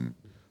hop and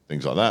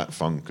things like that,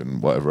 funk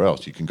and whatever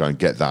else, you can go and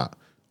get that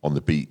on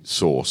the Beat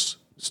Source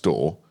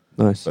store.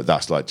 Nice. But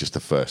that's like just the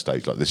first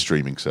stage. Like the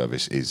streaming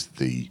service is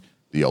the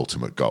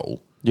ultimate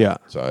goal. Yeah.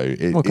 So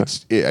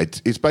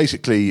it's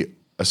basically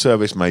a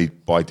service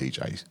made by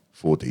DJs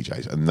for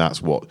DJs, and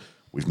that's what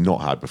we've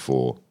not had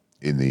before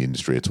in the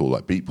industry at all.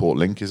 Like Beatport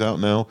Link is out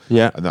now,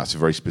 and that's a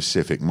very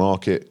specific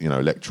market.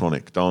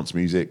 Electronic dance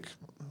music.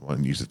 I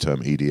won't use the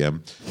term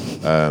EDM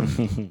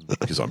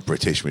because I'm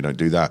British. We don't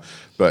do that.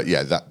 But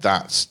yeah,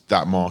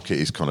 that market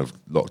is kind of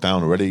locked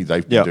down already.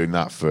 They've been doing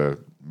that for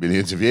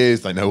millions of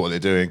years. They know what they're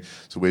doing.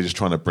 So we're just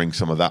trying to bring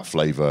some of that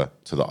flavour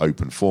to the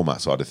open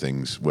format side of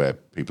things where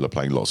people are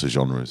playing lots of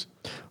genres.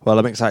 Well,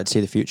 I'm excited to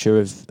see the future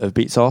of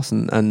BeatSauce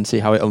and see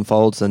how it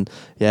unfolds. And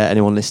yeah,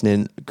 anyone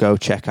listening, go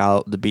check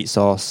out the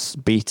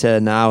BeatSauce beta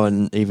now.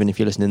 And even if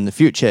you're listening in the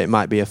future, it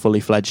might be a fully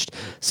fledged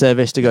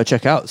service to go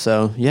check out.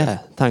 So yeah,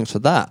 thanks for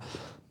that.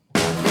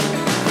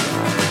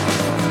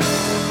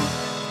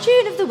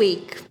 Tune of the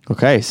week.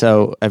 Okay,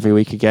 so every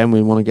week again,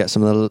 we want to get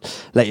some of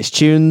the latest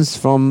tunes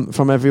from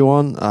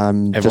everyone.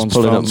 Everyone's just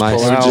pulling up my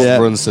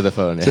runs to the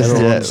phone.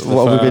 Yeah.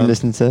 What have we been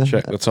listening to?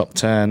 Check the top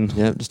 10.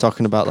 Yeah, just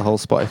talking about the whole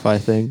Spotify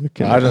thing.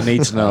 I don't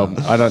need to know.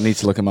 I don't need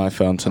to look at my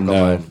phone to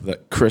know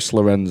that Chris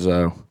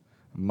Lorenzo,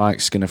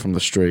 Mike Skinner from the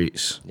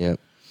Streets,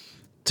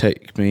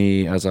 Take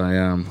Me As I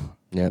Am.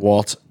 Yep.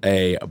 What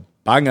a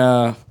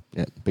banger.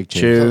 Yeah, big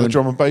Is that the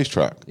drum and bass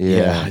track?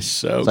 Yeah, it's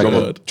so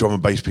good. Drum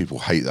and bass people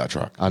hate that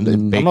track. I'm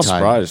not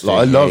surprised.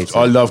 Like,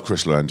 I love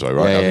Chris Lorenzo,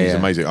 right? He's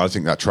amazing. I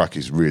think that track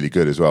is really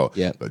good as well.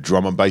 Yeah. But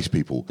drum and bass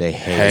people, they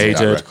hate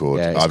that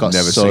record. Yeah, I've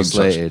never seen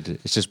slated.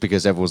 It's just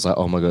because everyone's like,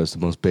 "Oh my god, it's the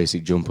most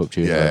basic jump up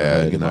tune."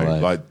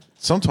 Like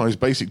sometimes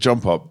basic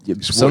jump up.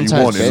 It's what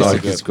sometimes you want.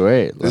 basic is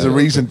great. There's a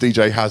reason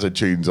DJ Hazard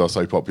tunes are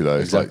so popular.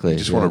 It's exactly. Like you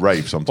just want to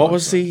rave sometimes. What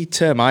was the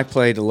term? I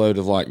played a load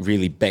of like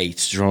really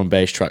bait drum and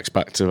bass tracks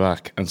back to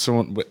back, and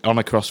someone on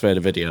a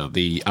Crossfader video,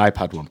 the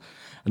iPad one.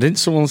 And didn't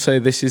someone say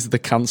this is the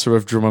cancer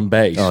of drum and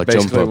bass? Oh,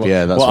 jump up,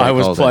 that's what I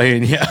was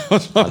playing. Yeah,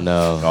 I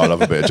know. I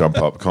love a bit of jump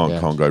up.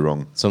 Can't go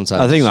wrong. Sometimes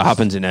I think that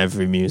happens in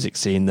every music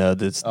scene, though.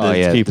 There's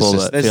people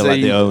that feel like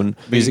they own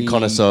music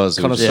connoisseurs.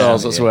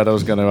 Connoisseurs. That's what I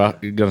was going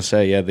to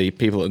say. Yeah, the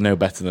people that know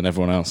better than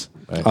everyone else.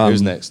 Right.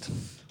 Who's next?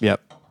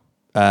 Yep.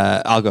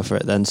 I'll go for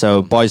it then.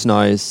 So, Boys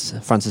Noise,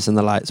 Francis and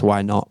the Lights.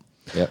 Why not?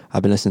 Yep.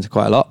 I've been listening to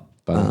quite a lot.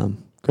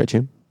 Great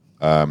tune.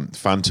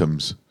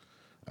 Phantoms.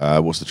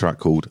 What's the track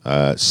called?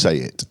 Say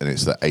It, and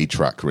it's the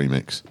A-Track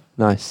remix.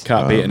 Nice.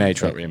 Can't beat an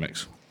A-Track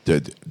remix.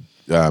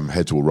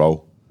 Heads Will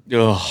Roll.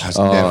 Has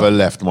never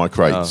left my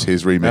crates.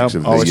 His remix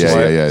of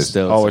the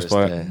Still always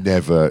play it.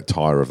 Never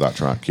tire of that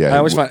track. Yeah, I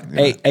always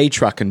find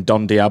A-Track and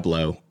Don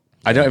Diablo.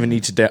 I don't even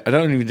need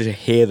to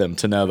hear them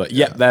to know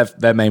that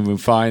they're moving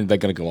fine. They're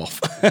going to go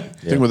off. The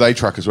thing with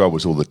A-Track as well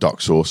was all the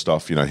Duck Sauce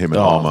stuff. Him and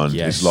Harman.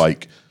 Yes. It's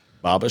like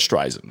Barbara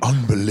Streisand.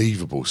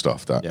 Unbelievable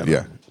stuff.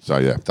 So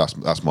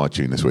that's my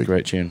tune this week.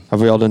 Great tune.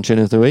 Have we all done tune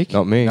of the week?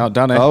 Not me. Not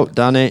Danny. Oh,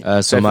 Danny.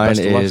 So mine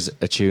is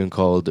a tune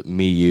called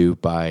Me You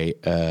by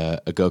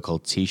a girl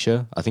called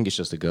Tisha. I think it's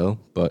just a girl,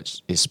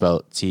 but it's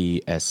spelled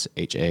Tsha.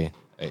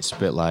 It's a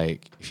bit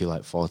like, if you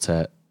like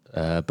Fortet,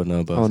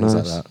 Bonobo, things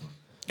like that.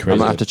 Crazy. I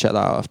might have to check that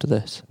out after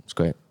this. It's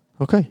great.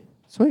 Okay,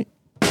 sweet.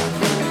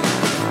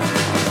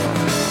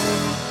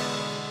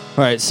 All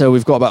right, so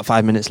we've got about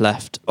 5 minutes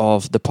left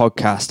of the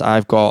podcast.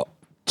 I've got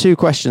 2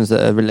 questions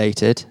that are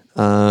related,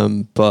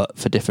 but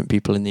for different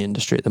people in the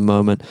industry at the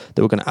moment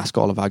that we're going to ask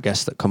all of our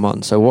guests that come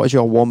on. So what is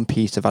your one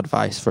piece of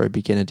advice for a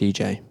beginner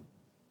DJ?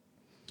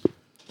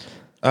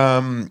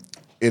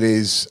 It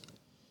is,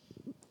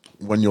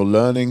 when you're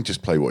learning,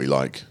 just play what you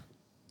like.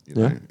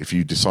 If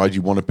you decide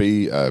you want to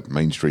be a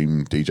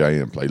mainstream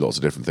DJ and play lots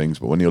of different things,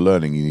 but when you're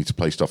learning, you need to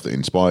play stuff that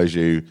inspires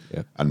you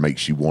and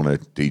makes you want to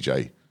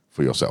DJ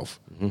for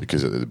yourself.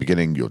 Because at the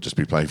beginning, you'll just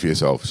be playing for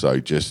yourself. So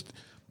just,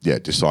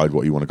 decide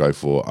what you want to go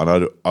for.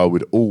 And I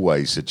would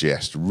always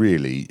suggest,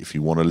 really, if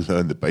you want to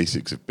learn the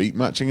basics of beat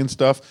matching and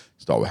stuff,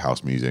 start with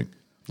house music.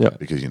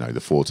 Because,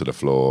 the 4 to the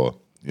floor,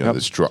 the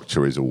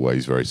structure is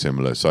always very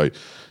similar. So,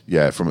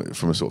 from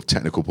a sort of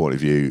technical point of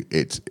view,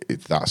 it's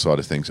that side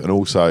of things. And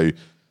also,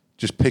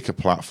 just pick a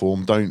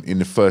platform. Don't, in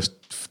the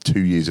first 2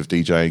 years of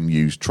DJing,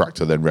 use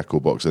Traktor, then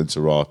Rekordbox, then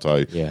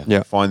Serato.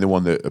 Find the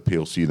one that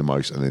appeals to you the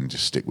most and then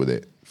just stick with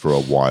it for a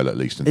while at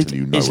least until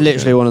you know. It's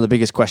literally one of the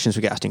biggest questions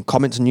we get asked in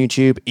comments on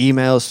YouTube,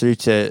 emails through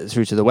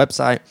to the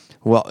website.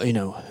 What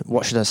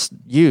should I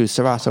use,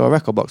 Serato or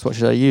Rekordbox? What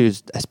should I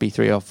use,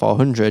 SB3 or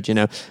 400?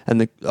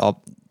 And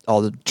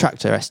or the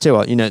Tractor S2,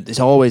 or, you know, it's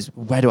always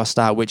where do I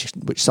start, which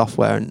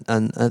software, and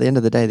at the end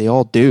of the day, they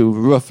all do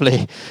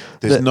roughly.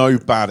 There's no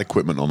bad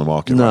equipment on the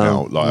market No, right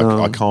now. Like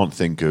no. I can't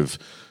think of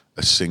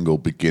a single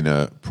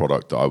beginner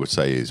product that I would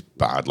say is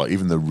bad. Like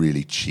even the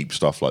really cheap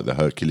stuff, like the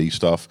Hercules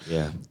stuff.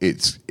 Yeah.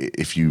 It's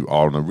if you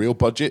are on a real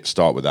budget,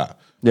 start with that.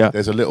 Yeah.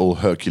 There's a little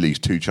Hercules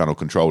 2-channel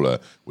controller,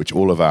 which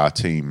all of our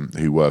team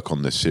who work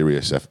on the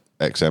Sirius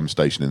XM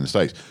station in the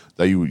States,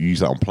 they use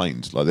that on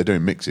planes. Like they're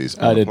doing mixes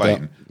on a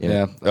plane.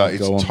 Yeah. It's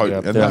Go on. totally, Yeah,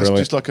 and that's brilliant.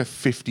 just like a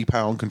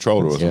 £50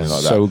 controller or something Yeah,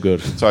 like that. so good.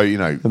 So you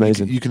know,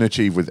 Amazing. you can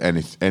achieve with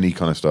any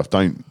kind of stuff.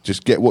 Don't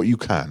just get what you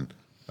can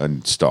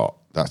and start.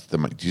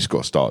 You just got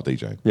to start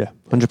DJing. Yeah,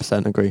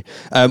 100% agree.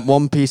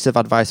 One piece of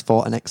advice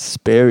for an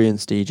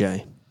experienced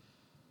DJ.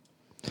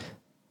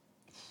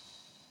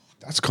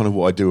 That's kind of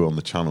what I do on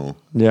the channel.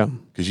 Yeah.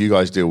 Because you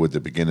guys deal with the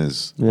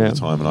beginners all Yeah. the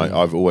time, and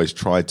I've always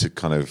tried to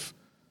kind of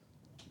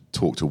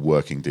talk to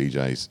working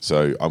DJs.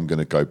 So I'm going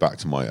to go back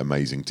to my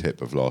amazing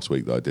tip of last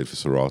week that I did for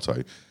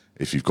Serato.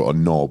 If you've got a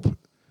knob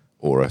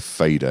or a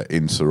fader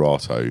in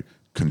Serato,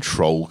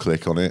 control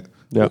click on it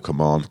Yeah. or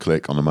command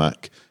click on the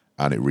Mac,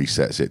 and it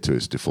resets it to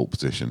its default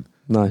position.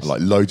 Nice.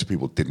 Like loads of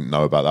people didn't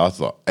know about that. I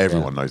thought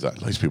everyone knows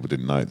that. Loads of people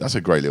didn't know. That's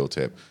a great little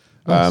tip.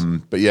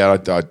 But yeah,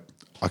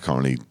 I can't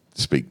really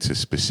speak to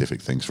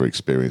specific things for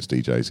experienced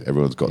DJs.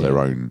 Everyone's got their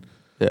own.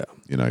 Yeah.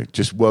 You know,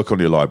 just work on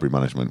your library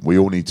management. We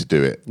all need to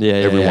do it. Yeah,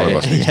 Every one of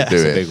us needs to do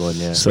It's a it. big one,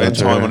 yeah. Spend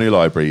So time true. on your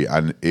library,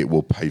 and it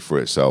will pay for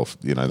itself.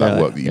 You know that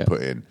Yeah, work that you yeah.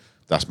 put in.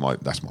 That's my. No,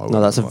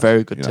 that's a advice.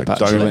 very good You know, tip,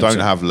 actually. Don't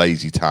have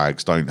lazy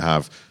tags. Don't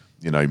have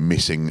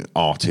missing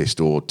artist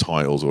or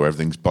titles or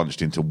everything's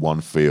bunched into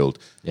one field.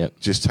 Yep.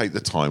 Just take the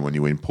time when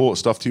you import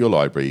stuff to your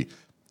library.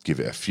 Give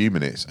it a few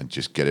minutes and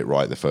just get it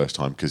right the first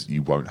time, because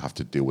you won't have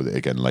to deal with it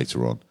again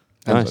later on.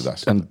 Nice. So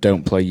that's And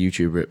don't play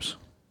YouTube rips.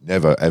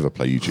 never ever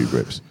play YouTube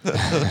rips,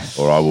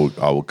 or I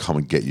will come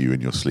and get you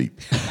in your sleep.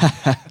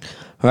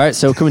 All right,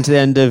 so coming to the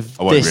end of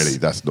I won't this, really.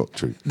 That's not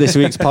true. this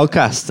week's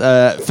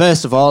podcast.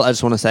 First of all, I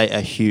just want to say a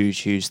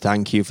huge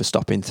thank you for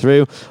stopping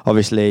through.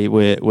 Obviously,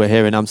 we're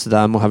here in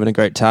Amsterdam. We're having a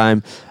great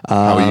time.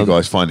 How are you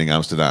guys finding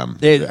Amsterdam,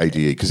 it- ADE?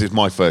 Because it's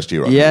my first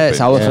year. I've Yeah, never it's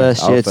been. our Yeah,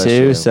 first our year first too,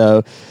 year.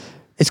 so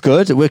it's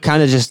good. We're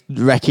kind of just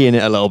wrecking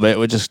it a little bit.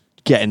 We're just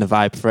getting the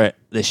vibe for it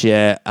this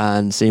year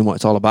and seeing what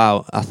it's all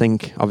about. I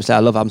think, obviously, I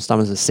love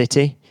Amsterdam as a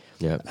city.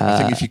 Yeah. I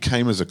think if you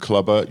came as a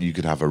clubber, you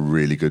could have a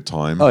really good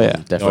time. Oh, yeah.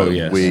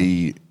 Definitely. Oh, yes.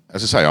 We,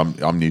 as I say,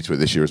 I'm new to it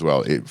this year as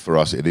well. For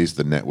us, it is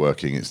the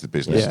networking, it's the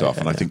business Yeah, stuff,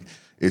 and I think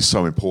it's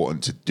so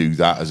important to do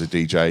that as a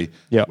DJ.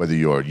 Yeah. Whether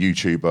you're a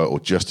YouTuber or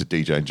just a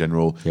DJ in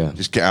general, Yeah.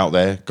 just get out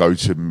there, go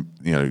to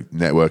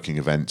networking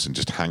events, and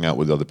just hang out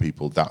with other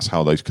people. That's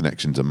how those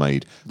connections are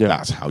made. Yeah.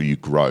 That's how you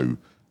grow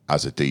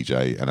as a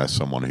DJ and as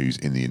someone who's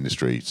in the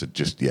industry. So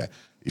just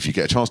if you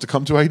get a chance to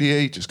come to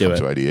ADE, just Do come it.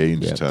 to ADE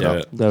and just turn do up.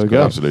 it. There we It's go.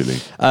 good, absolutely.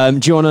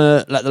 Do you want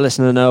to let the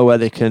listener know where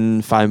they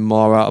can find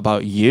more out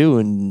about you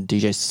and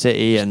DJ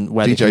City and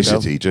where they DJ can go?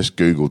 City, just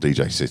Google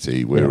DJ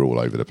City. We're all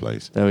over the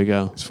place. There we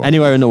go. It's fine.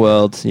 Anywhere in the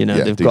world, they've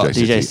DJ got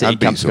City DJ City and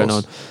camps going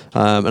on. Beatsource.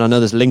 And I know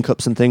there's link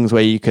ups and things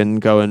where you can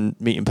go and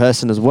meet in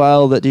person as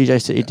well that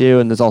DJ City do,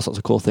 and there's all sorts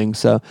of cool things.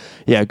 So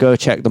yeah, go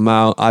check them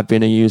out. I've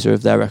been a user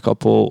of their record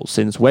pool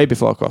since way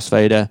before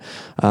Crossfader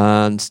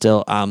and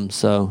still am.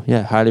 So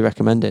yeah, highly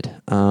recommended.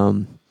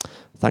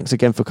 Thanks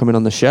again for coming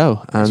on the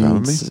show. Thanks for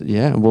And having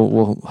yeah,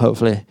 we'll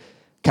hopefully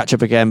catch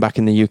up again back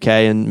in the UK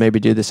and maybe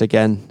do this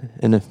again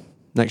in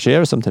next year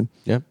or something.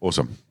 Yeah.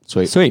 Awesome.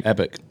 Sweet. Sweet.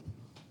 Epic.